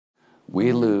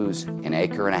We lose an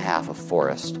acre and a half of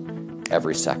forest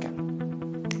every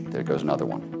second. There goes another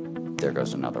one. There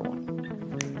goes another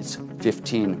one. It's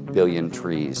 15 billion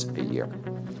trees a year.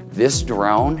 This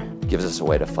drone gives us a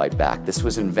way to fight back. This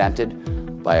was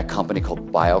invented by a company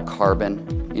called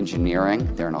Biocarbon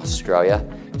Engineering. They're in Australia.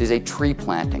 It is a tree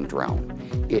planting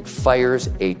drone. It fires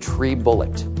a tree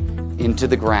bullet into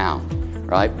the ground,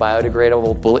 right?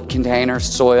 Biodegradable bullet container,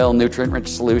 soil, nutrient-rich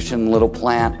solution, little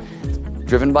plant,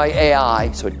 driven by AI,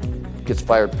 so it gets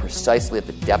fired precisely at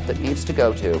the depth it needs to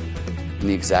go to, in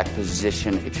the exact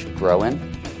position it should grow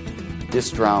in.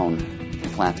 This drone can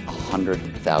plant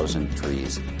 100,000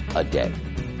 trees a day.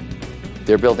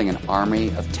 They're building an army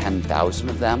of 10,000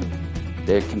 of them.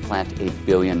 They can plant 1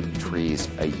 billion trees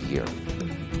a year.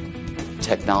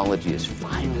 Technology is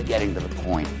finally getting to the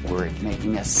point where it's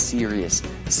making a serious,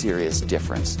 serious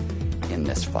difference in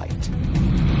this fight.